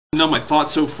Know my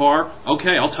thoughts so far?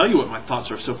 Okay, I'll tell you what my thoughts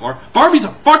are so far. Barbie's a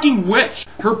fucking witch!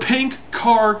 Her pink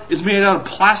car is made out of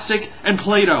plastic and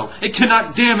Play-Doh. It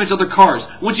cannot damage other cars.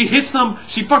 When she hits them,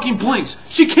 she fucking blinks.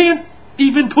 She can't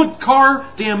even put car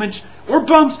damage or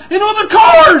bumps in other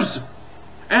cars!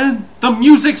 And the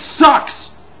music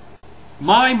sucks!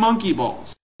 My monkey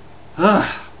balls.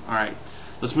 Alright,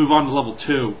 let's move on to level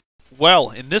 2.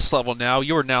 Well, in this level now,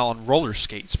 you are now on roller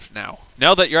skates now.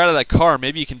 Now that you're out of that car,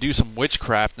 maybe you can do some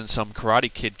witchcraft and some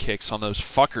Karate Kid kicks on those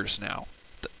fuckers now.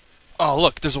 Oh,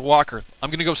 look, there's a walker.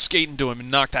 I'm gonna go skate into him and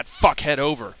knock that fuckhead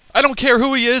over. I don't care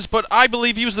who he is, but I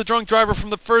believe he was the drunk driver from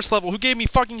the first level who gave me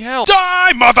fucking hell.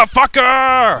 Die,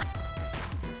 motherfucker!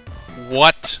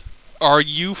 What? Are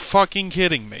you fucking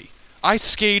kidding me? I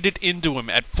skated into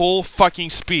him at full fucking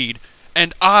speed,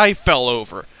 and I fell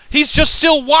over. He's just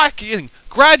still walking,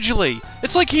 gradually.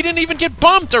 It's like he didn't even get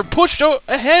bumped or pushed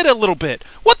ahead a little bit.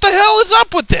 What the hell is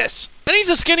up with this? And he's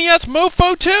a skinny-ass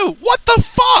mofo, too. What the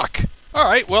fuck?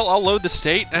 Alright, well, I'll load the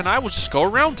state, and I will just go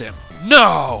around him.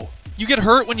 No! You get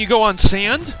hurt when you go on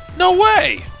sand? No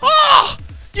way! Ah!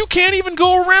 You can't even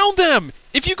go around them!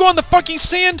 If you go on the fucking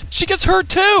sand, she gets hurt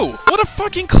too! What a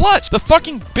fucking clutch! The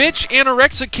fucking bitch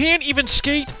anorexic can't even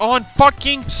skate on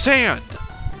fucking sand!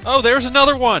 Oh, there's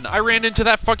another one! I ran into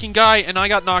that fucking guy and I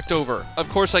got knocked over. Of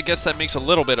course, I guess that makes a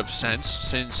little bit of sense,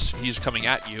 since he's coming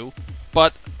at you.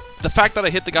 But the fact that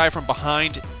I hit the guy from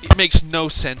behind, it makes no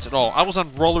sense at all. I was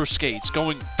on roller skates,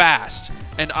 going fast,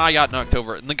 and I got knocked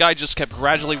over. And the guy just kept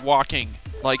gradually walking,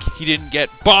 like he didn't get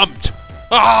bumped.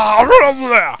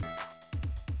 Ah!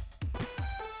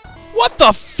 What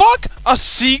the fuck? A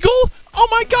seagull? Oh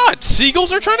my god,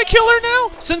 seagulls are trying to kill her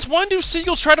now? Since when do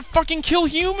seagulls try to fucking kill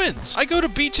humans? I go to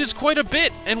beaches quite a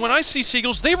bit, and when I see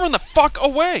seagulls, they run the fuck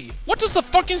away. What does the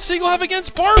fucking seagull have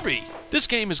against Barbie? This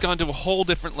game has gone to a whole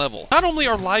different level. Not only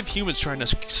are live humans trying to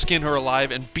skin her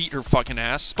alive and beat her fucking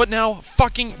ass, but now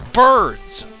fucking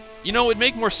birds. You know, it'd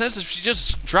make more sense if she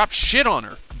just dropped shit on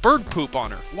her. Bird poop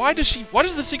on her. Why does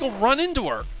the seagull run into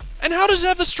her? And how does it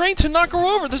have the strength to knock her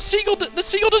over? The seagull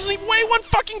doesn't even weigh 1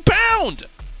 fucking pound!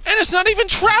 And it's not even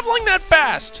traveling that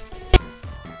fast!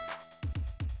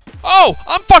 Oh,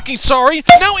 I'm fucking sorry!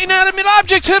 Now inanimate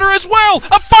objects hit her as well!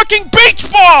 A fucking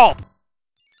beach ball!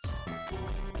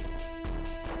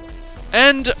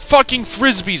 And fucking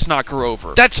frisbees knock her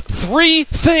over. That's 3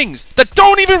 things that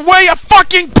don't even weigh a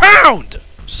fucking pound!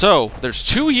 So, there's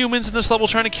 2 humans in this level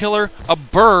trying to kill her, a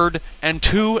bird, and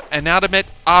 2 inanimate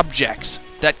objects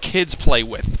that kids play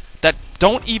with. That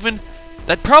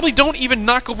probably don't even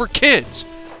knock over kids.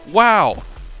 Wow,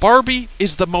 Barbie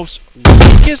is the most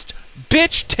weakest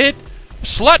bitch tit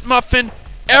slut muffin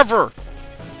ever.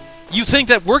 You think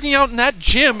that working out in that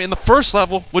gym in the first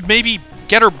level would maybe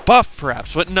get her buff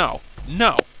perhaps, but no.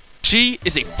 No. She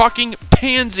is a fucking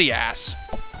pansy ass.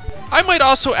 I might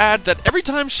also add that every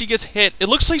time she gets hit, it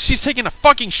looks like she's taking a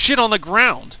fucking shit on the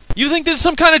ground. You think this is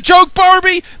some kind of joke,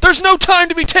 Barbie? There's no time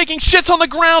to be taking shits on the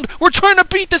ground. We're trying to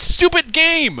beat this stupid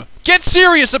game. Get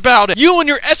serious about it. You and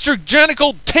your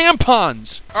estrogenical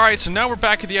tampons. Alright, so now we're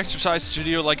back at the exercise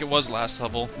studio like it was last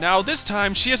level. Now, this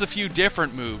time, she has a few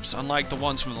different moves, unlike the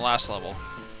ones from the last level.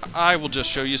 I will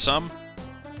just show you some.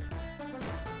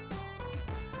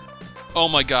 Oh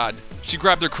my god. She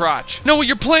grabbed her crotch. Know what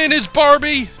your plan is,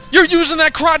 Barbie? You're using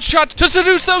that crotch shot to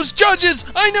seduce those judges!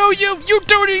 I know you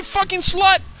dirty fucking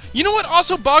slut! You know what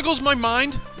also boggles my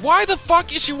mind? Why the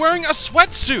fuck is she wearing a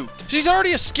sweatsuit? She's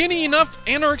already a skinny enough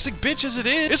anorexic bitch as it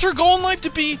is. Is her goal in life to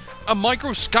be a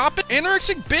microscopic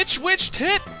anorexic bitch witch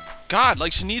tit? God,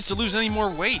 like she needs to lose any more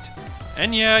weight.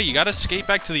 And yeah, you gotta skate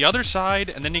back to the other side,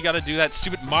 and then you gotta do that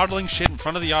stupid modeling shit in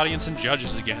front of the audience and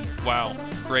judges again. Wow,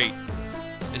 great.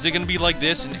 Is it gonna be like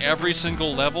this in every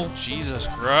single level? Jesus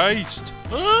Christ.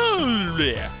 Oh,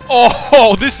 yeah.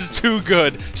 Oh, this is too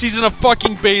good. She's in a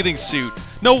fucking bathing suit.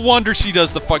 No wonder she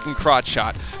does the fucking crotch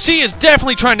shot. She is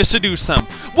definitely trying to seduce them.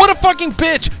 What a fucking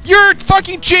bitch! You're a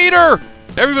fucking cheater!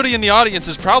 Everybody in the audience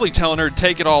is probably telling her to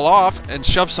take it all off and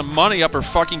shove some money up her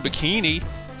fucking bikini.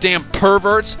 Damn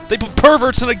perverts. They put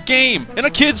perverts in a game. In a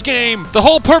kid's game. The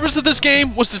whole purpose of this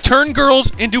game was to turn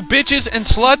girls into bitches and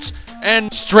sluts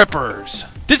and strippers.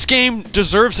 This game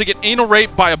deserves to get anal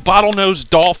raped by a bottlenose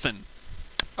dolphin.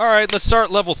 Alright, let's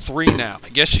start level 3 now. I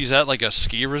guess she's at like a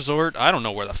ski resort. I don't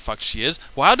know where the fuck she is.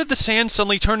 Well, how did the sand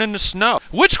suddenly turn into snow?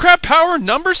 Witchcraft power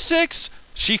number 6.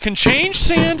 She can change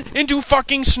sand into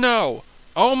fucking snow.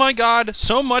 Oh my god,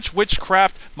 so much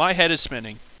witchcraft, my head is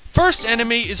spinning. First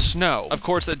enemy is snow. Of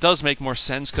course, that does make more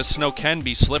sense because snow can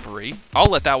be slippery. I'll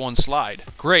let that one slide.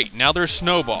 Great, now there's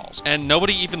snowballs. And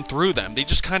nobody even threw them. They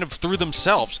just kind of threw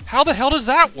themselves. How the hell does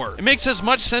that work? It makes as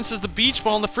much sense as the beach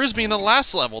ball and the frisbee in the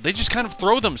last level. They just kind of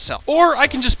throw themselves. Or I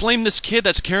can just blame this kid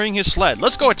that's carrying his sled.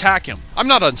 Let's go attack him. I'm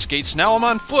not on skates now, I'm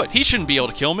on foot. He shouldn't be able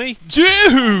to kill me.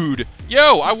 Dude!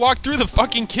 Yo, I walked through the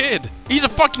fucking kid. He's a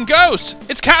fucking ghost.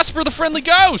 It's Casper the Friendly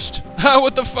Ghost.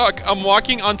 What the fuck? I'm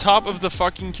walking on top of the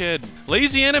fucking kid.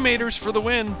 Lazy animators for the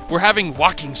win. We're having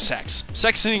walking sex.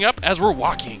 Sexing up as we're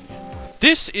walking.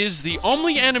 This is the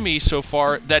only enemy so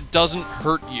far that doesn't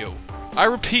hurt you. I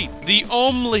repeat, the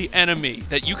only enemy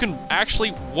that you can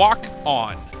actually walk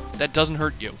on that doesn't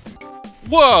hurt you.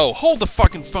 Whoa, hold the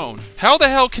fucking phone. How the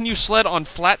hell can you sled on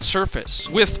flat surface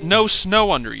with no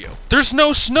snow under you? There's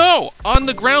no snow on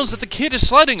the grounds that the kid is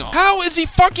sledding on. How is he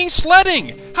fucking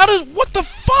sledding? What the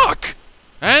fuck?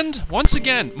 And, once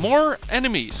again, more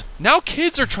enemies. Now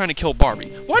kids are trying to kill Barbie.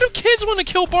 Why do kids want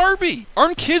to kill Barbie?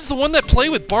 Aren't kids the one that play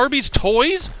with Barbie's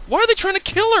toys? Why are they trying to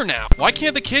kill her now? Why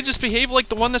can't the kid just behave like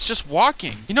the one that's just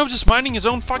walking? You know, just minding his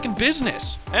own fucking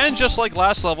business. And just like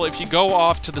last level, if you go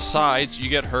off to the sides, you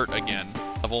get hurt again.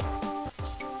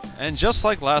 And just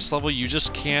like last level, you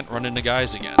just can't run into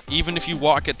guys again. Even if you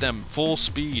walk at them full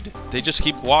speed, they just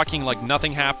keep walking like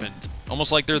nothing happened.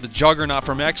 Almost like they're the Juggernaut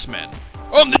from X-Men.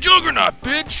 I'm the Juggernaut,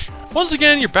 bitch! Once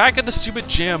again, you're back at the stupid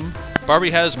gym.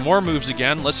 Barbie has more moves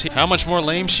again. Let's see how much more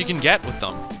lame she can get with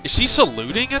them. Is she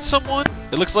saluting at someone?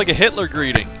 It looks like a Hitler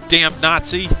greeting. Damn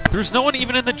Nazi. There's no one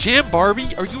even in the gym,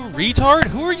 Barbie. Are you a retard?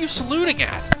 Who are you saluting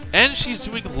at? And she's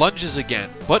doing lunges again.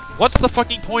 But what's the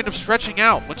fucking point of stretching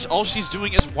out when all she's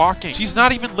doing is walking? She's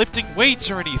not even lifting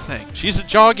weights or anything. She's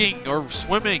jogging or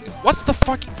swimming. What's the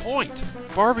fucking point?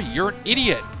 Barbie, you're an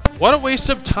idiot. What a waste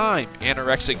of time,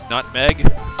 anorexic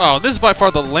nutmeg. Oh, this is by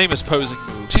far the lamest posing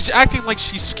move. She's acting like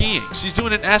she's skiing. She's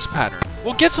doing an S pattern.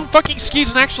 Well, get some fucking skis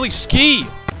and actually ski.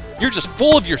 You're just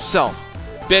full of yourself,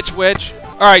 bitch witch.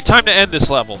 Alright, time to end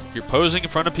this level. You're posing in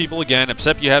front of people again,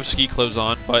 except you have ski clothes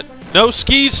on, but no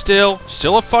skis still.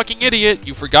 Still a fucking idiot.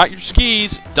 You forgot your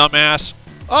skis, dumbass.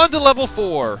 On to level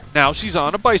 4. Now she's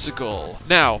on a bicycle.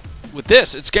 Now, with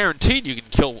this, it's guaranteed you can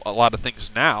kill a lot of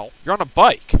things now. You're on a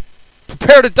bike.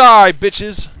 Prepare to die,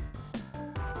 bitches!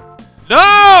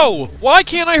 No! Why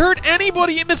can't I hurt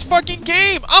anybody in this fucking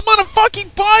game? I'm on a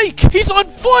fucking bike! He's on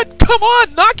foot! Come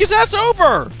on, knock his ass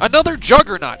over! Another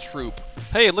Juggernaut troop.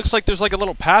 Hey, it looks like there's like a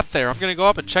little path there. I'm gonna go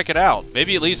up and check it out.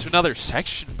 Maybe it leads to another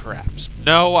section, perhaps.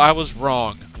 No, I was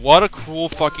wrong. What a cruel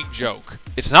fucking joke.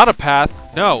 It's not a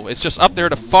path. No, it's just up there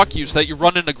to fuck you so that you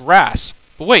run into grass.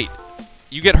 But wait,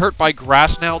 you get hurt by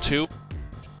grass now, too?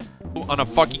 On a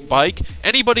fucking bike?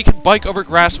 Anybody can bike over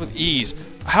grass with ease.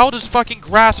 How does fucking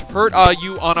grass hurt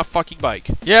you on a fucking bike?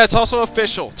 Yeah, it's also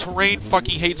official. Terrain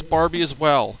fucking hates Barbie as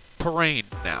well. Terrain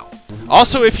now.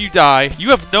 Also, if you die, you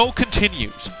have no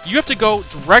continues. You have to go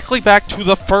directly back to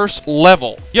the first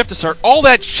level. You have to start all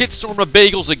that shitstorm of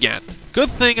bagels again. Good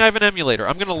thing I have an emulator.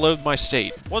 I'm gonna load my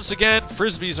state. Once again,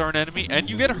 frisbees are an enemy, and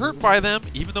you get hurt by them,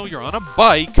 even though you're on a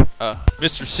bike.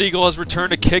 Mr. Seagull has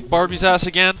returned to kick Barbie's ass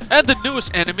again. And the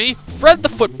newest enemy, Fred the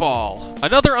Football.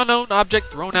 Another unknown object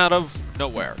thrown out of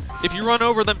nowhere. If you run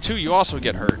over them too, you also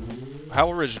get hurt.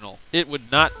 How original. It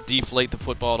would not deflate the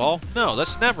football at all. No,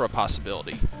 that's never a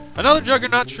possibility. Another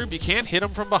Juggernaut troop, you can't hit them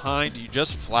from behind, you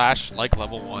just flash like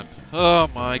level 1. Oh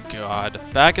my god.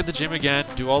 Back at the gym again,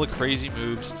 do all the crazy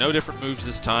moves, no different moves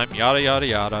this time, yada yada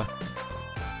yada.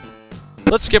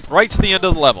 Let's skip right to the end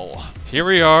of the level. Here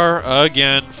we are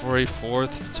again for a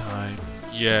 4th time.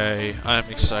 Yay, I'm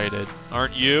excited.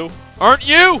 Aren't you? Aren't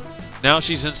you? Now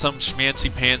she's in some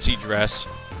schmancy-pantsy dress.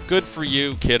 Good for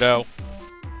you, kiddo.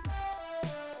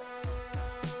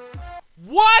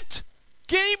 What?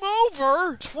 Game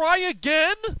over? Try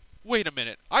again? Wait a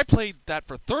minute. I played that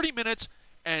for 30 minutes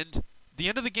and the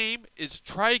end of the game is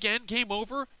try again, game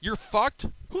over? You're fucked?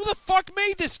 Who the fuck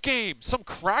made this game? Some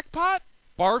crackpot?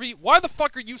 Barbie, why the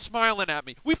fuck are you smiling at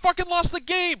me? We fucking lost the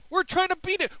game! We're trying to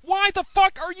beat it! Why the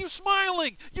fuck are you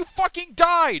smiling? You fucking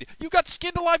died! You got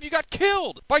skinned alive, you got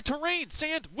killed! By terrain,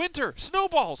 sand, winter,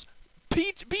 snowballs,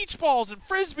 beach balls, and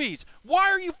frisbees! Why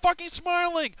are you fucking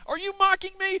smiling? Are you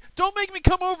mocking me? Don't make me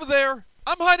come over there!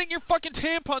 I'm hiding your fucking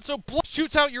tampon so blood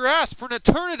shoots out your ass for an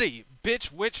eternity,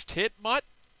 bitch, witch, tit, mutt.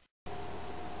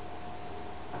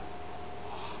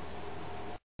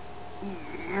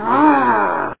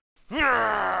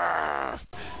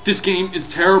 This game is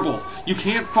terrible. You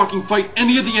can't fucking fight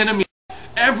any of the enemies.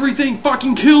 Everything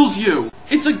fucking kills you.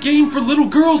 It's a game for little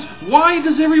girls. Why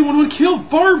does everyone want to kill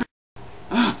Barbie?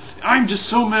 I'm just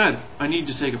so mad. I need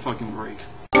to take a fucking break.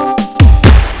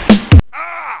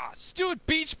 Stupid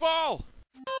beat.